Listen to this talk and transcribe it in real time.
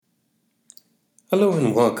Hello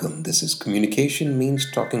and welcome. This is Communication Means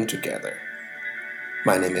Talking Together.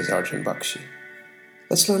 My name is Arjun Bakshi.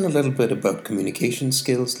 Let's learn a little bit about communication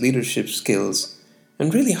skills, leadership skills,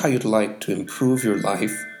 and really how you'd like to improve your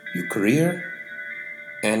life, your career,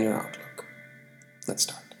 and your outlook. Let's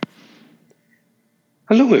start.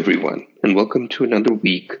 Hello, everyone, and welcome to another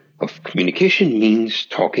week of Communication Means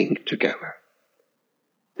Talking Together.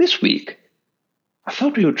 This week, I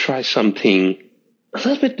thought we would try something a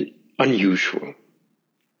little bit unusual.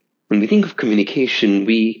 When we think of communication,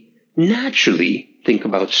 we naturally think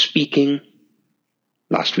about speaking.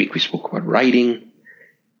 Last week we spoke about writing.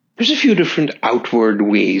 There's a few different outward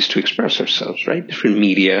ways to express ourselves, right? Different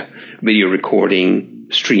media, video recording,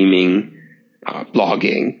 streaming,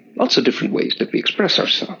 blogging, lots of different ways that we express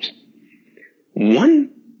ourselves.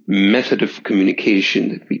 One method of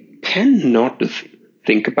communication that we tend not to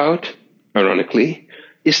think about, ironically,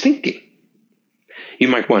 is thinking. You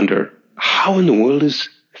might wonder, how in the world is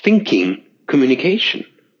thinking communication?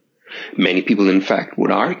 Many people, in fact, would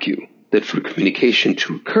argue that for communication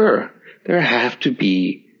to occur, there have to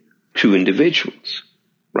be two individuals,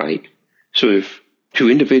 right? So if two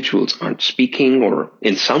individuals aren't speaking or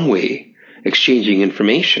in some way exchanging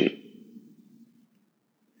information,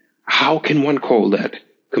 how can one call that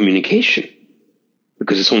communication?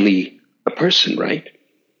 Because it's only a person, right?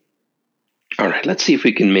 All right, let's see if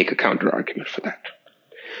we can make a counter argument for that.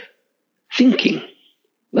 Thinking.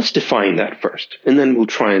 Let's define that first, and then we'll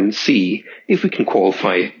try and see if we can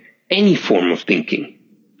qualify any form of thinking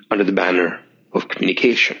under the banner of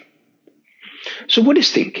communication. So what is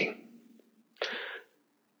thinking?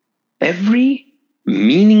 Every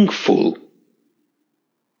meaningful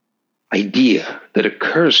idea that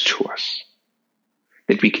occurs to us,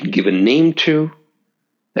 that we can give a name to,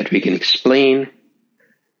 that we can explain,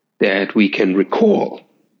 that we can recall,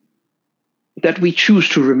 that we choose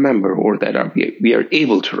to remember, or that we are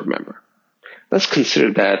able to remember. Let's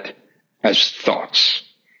consider that as thoughts.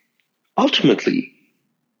 Ultimately,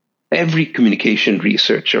 every communication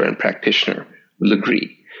researcher and practitioner will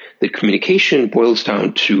agree that communication boils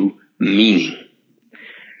down to meaning.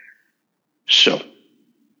 So,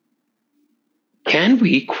 can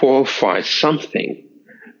we qualify something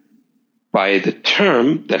by the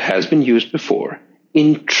term that has been used before,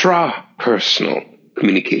 intrapersonal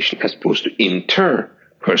communication, as opposed to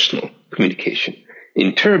interpersonal communication?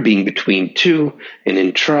 Inter being between two, and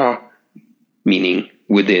intra meaning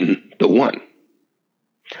within the one.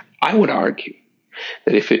 I would argue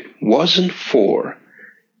that if it wasn't for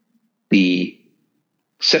the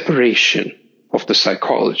separation of the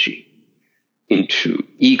psychology into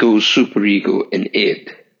ego, superego, and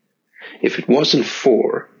id, if it wasn't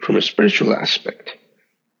for, from a spiritual aspect,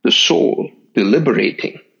 the soul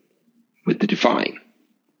deliberating with the divine,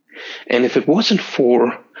 and if it wasn't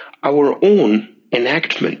for our own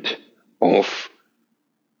enactment of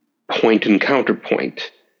point and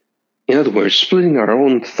counterpoint, in other words, splitting our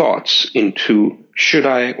own thoughts into should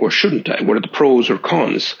I or shouldn't I, what are the pros or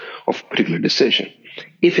cons of a particular decision.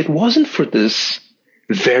 If it wasn't for this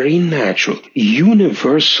very natural,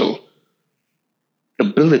 universal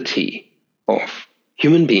ability of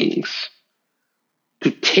human beings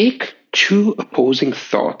to take two opposing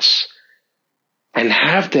thoughts and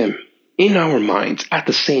have them in our minds at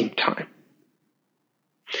the same time,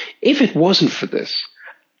 if it wasn't for this,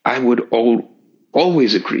 I would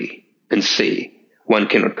always agree and say one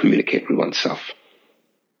cannot communicate with oneself.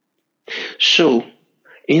 So,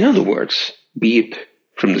 in other words, be it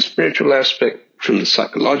from the spiritual aspect, from the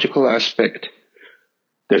psychological aspect,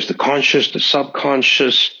 there's the conscious, the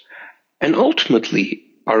subconscious, and ultimately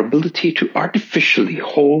our ability to artificially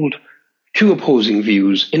hold two opposing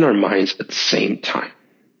views in our minds at the same time.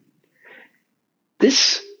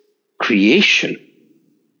 This creation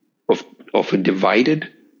of a divided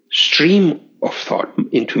stream of thought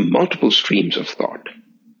into multiple streams of thought,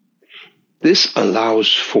 this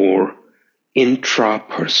allows for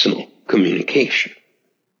intrapersonal communication.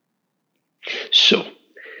 So,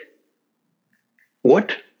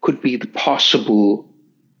 what could be the possible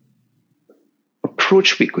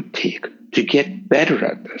approach we could take to get better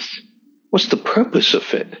at this? What's the purpose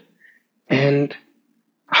of it? And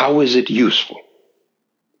how is it useful?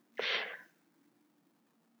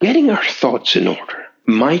 Getting our thoughts in order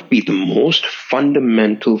might be the most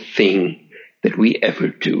fundamental thing that we ever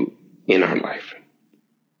do in our life.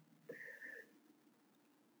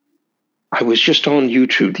 I was just on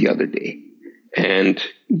YouTube the other day, and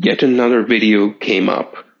yet another video came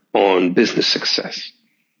up on business success.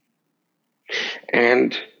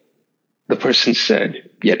 And the person said,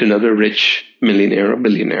 yet another rich millionaire or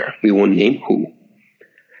billionaire, we won't name who,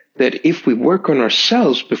 that if we work on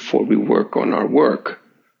ourselves before we work on our work,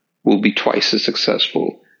 we'll be twice as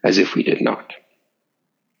successful as if we did not.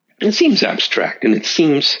 It seems abstract and it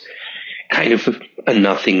seems kind of a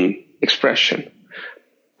nothing expression,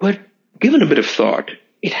 but given a bit of thought,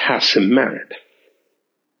 it has some merit.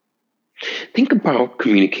 Think about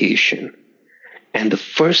communication, and the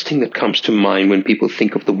first thing that comes to mind when people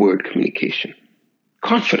think of the word communication: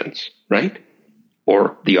 confidence, right?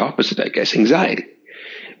 Or the opposite, I guess, anxiety.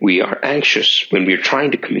 We are anxious when we're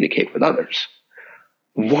trying to communicate with others.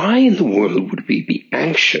 Why in the world would we be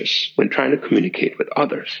anxious when trying to communicate with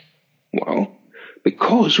others? Well,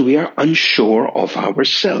 because we are unsure of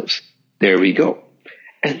ourselves. There we go.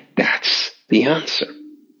 And that's the answer.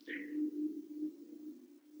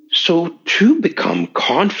 So to become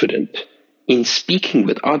confident in speaking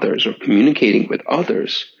with others or communicating with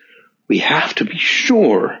others, we have to be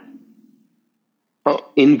sure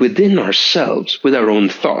within ourselves, with our own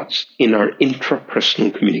thoughts, in our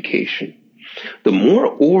intrapersonal communication. The more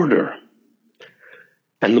order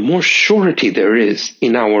and the more surety there is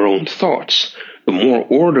in our own thoughts, the more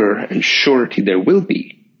order and surety there will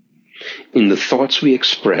be in the thoughts we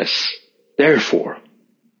express, therefore,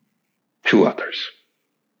 to others.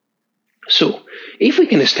 So, if we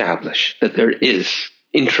can establish that there is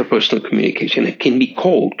intrapersonal communication, it can be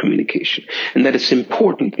called communication, and that it's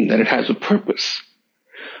important and that it has a purpose,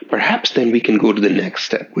 perhaps then we can go to the next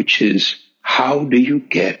step, which is, how do you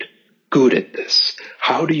get good at this?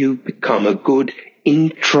 How do you become a good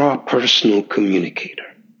intrapersonal communicator?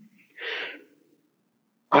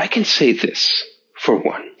 I can say this, for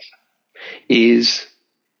one, is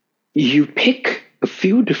you pick a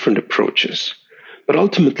few different approaches, but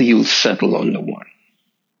ultimately you'll settle on the one.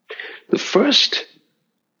 The first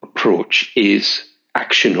approach is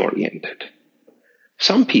action-oriented.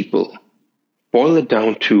 Some people boil it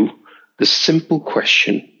down to the simple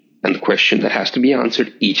question, and the question that has to be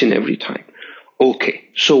answered each and every time. Okay,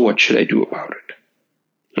 so what should I do about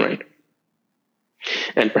it? Right?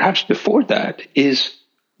 And perhaps before that is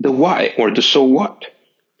the why, or the so what.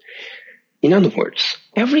 In other words,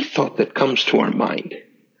 every thought that comes to our mind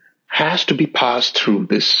has to be passed through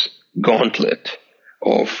this gauntlet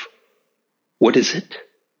of what is it?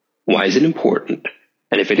 Why is it important?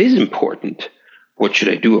 And if it is important, what should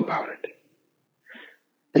I do about it?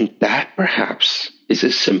 And that perhaps is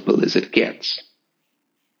as simple as it gets.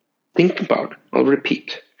 Think about, I'll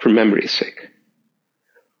repeat for memory's sake.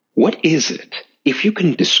 What is it? If you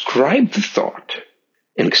can describe the thought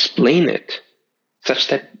and explain it such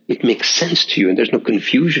that it makes sense to you and there's no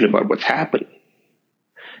confusion about what's happening,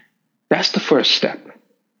 that's the first step.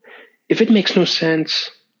 If it makes no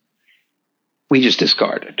sense, we just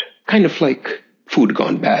discard it. Kind of like food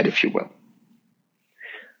gone bad, if you will.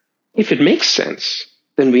 If it makes sense,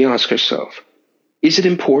 then we ask ourselves, is it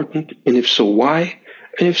important? And if so, why?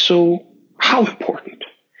 And if so, how important?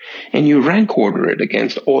 And you rank order it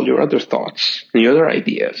against all your other thoughts and your other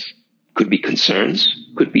ideas. Could be concerns,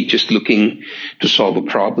 could be just looking to solve a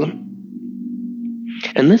problem.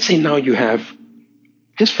 And let's say now you have,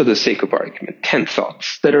 just for the sake of argument, 10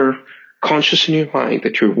 thoughts that are conscious in your mind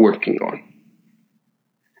that you're working on.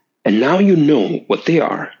 And now you know what they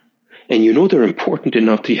are, and you know they're important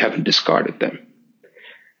enough that you haven't discarded them.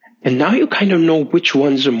 And now you kind of know which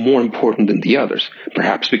ones are more important than the others,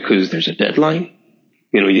 perhaps because there's a deadline.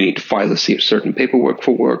 You need to file a certain paperwork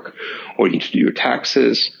for work, or you need to do your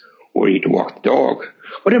taxes, or you need to walk the dog,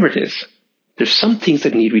 whatever it is. There's some things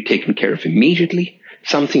that need to be taken care of immediately,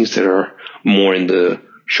 some things that are more in the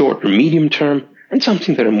short or medium term, and some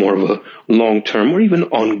things that are more of a long-term or even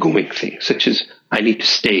ongoing thing, such as I need to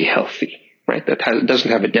stay healthy, right? That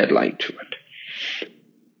doesn't have a deadline to it.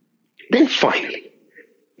 Then finally,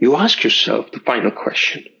 you ask yourself the final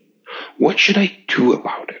question, what should I do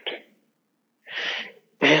about it?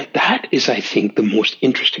 And that is, I think, the most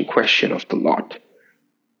interesting question of the lot.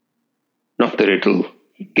 Not that it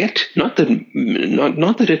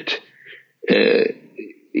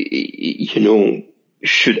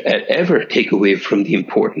should ever take away from the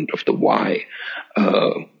importance of the why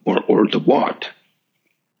or the what.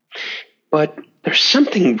 But there's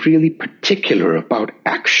something really particular about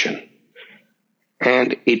action,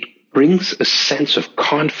 and it brings a sense of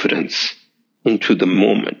confidence into the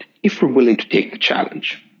moment if we're willing to take the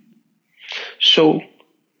challenge. So,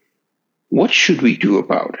 what should we do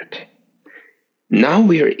about it? Now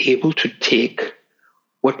we are able to take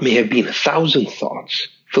what may have been 1,000 thoughts,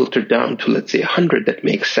 filtered down to, let's say, 100 that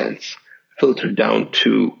make sense, filtered down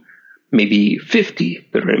to maybe 50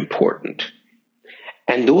 that are important.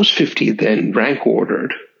 And those 50 then rank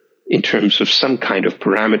ordered in terms of some kind of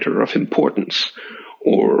parameter of importance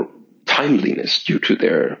or timeliness due to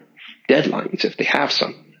their deadlines if they have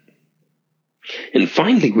some. And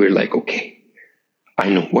finally, we're like, okay, I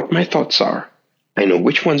know what my thoughts are. I know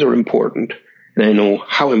which ones are important, and I know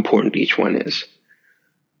how important each one is.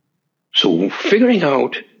 So figuring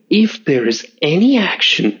out if there is any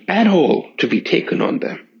action at all to be taken on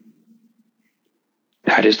them,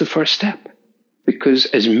 that is the first step. Because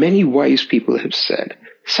as many wise people have said,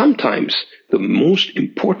 sometimes the most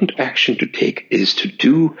important action to take is to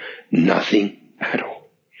do nothing at all.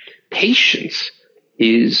 Patience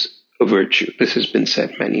is a virtue. This has been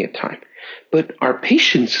said many a time. But our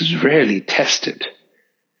patience is rarely tested.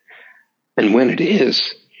 And when it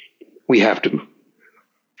is, we have to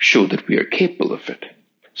show that we are capable of it.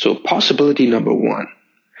 So possibility number one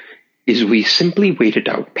is we simply wait it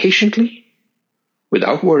out patiently,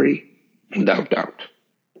 without worry, without doubt.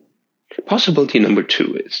 Possibility number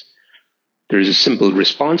two is there is a simple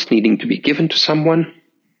response needing to be given to someone,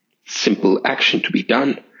 simple action to be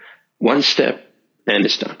done, one step, and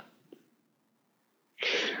it's done.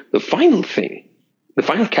 The final thing, the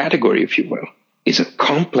final category, if you will, is a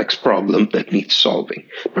complex problem that needs solving,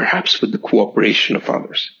 perhaps with the cooperation of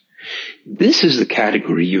others. This is the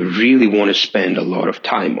category you really want to spend a lot of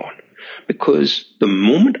time on, because the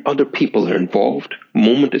moment other people are involved,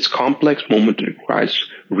 moment it's complex, moment it requires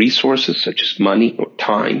resources such as money or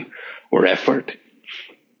time or effort,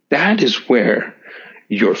 that is where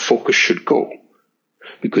your focus should go.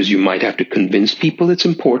 Because you might have to convince people it's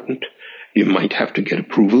important, you might have to get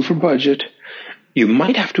approval for budget, you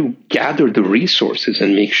might have to gather the resources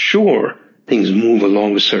and make sure things move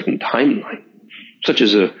along a certain timeline, such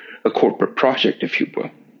as a corporate project, if you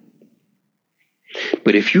will.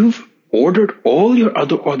 But if you've ordered all your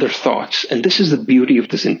other thoughts, and this is the beauty of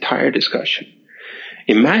this entire discussion,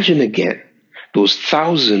 imagine again those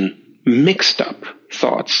 1,000 mixed up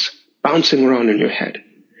thoughts bouncing around in your head.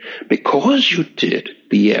 Because you did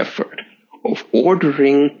the effort of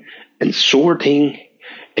ordering and sorting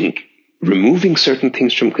and removing certain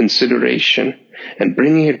things from consideration and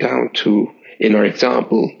bringing it down to, in our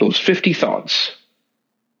example, those 50 thoughts,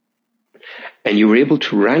 and you were able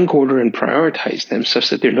to rank order and prioritize them such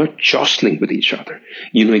that they're not jostling with each other.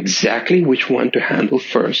 You know exactly which one to handle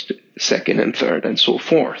first, second, and third, and so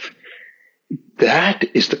forth. That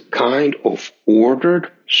is the kind of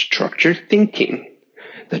ordered, structured thinking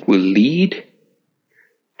that will lead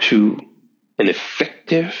to an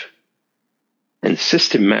effective and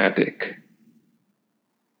systematic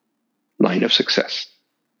line of success.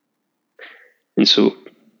 And so,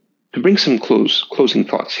 to bring some closing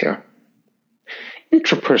thoughts here,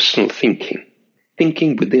 intrapersonal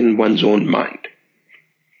thinking within one's own mind,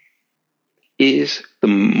 is the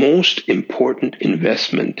most important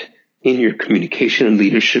investment in your communication and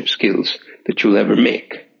leadership skills that you'll ever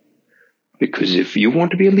make. Because if you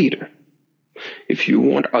want to be a leader, if you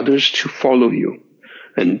want others to follow you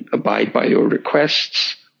and abide by your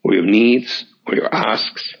requests or your needs or your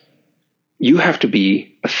asks, you have to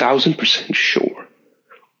be 1,000% sure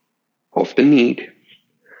of the need,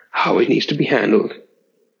 how it needs to be handled,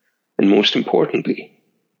 and most importantly,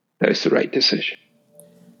 that it's the right decision.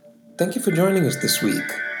 Thank you for joining us this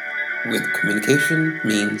week with Communication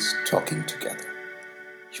Means Talking Together.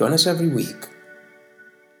 Join us every week,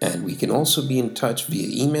 and we can also be in touch via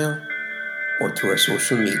email or through our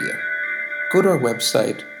social media. Go to our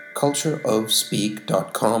website,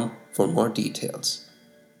 cultureofspeak.com, for more details.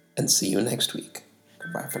 And see you next week.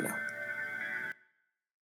 Goodbye for now.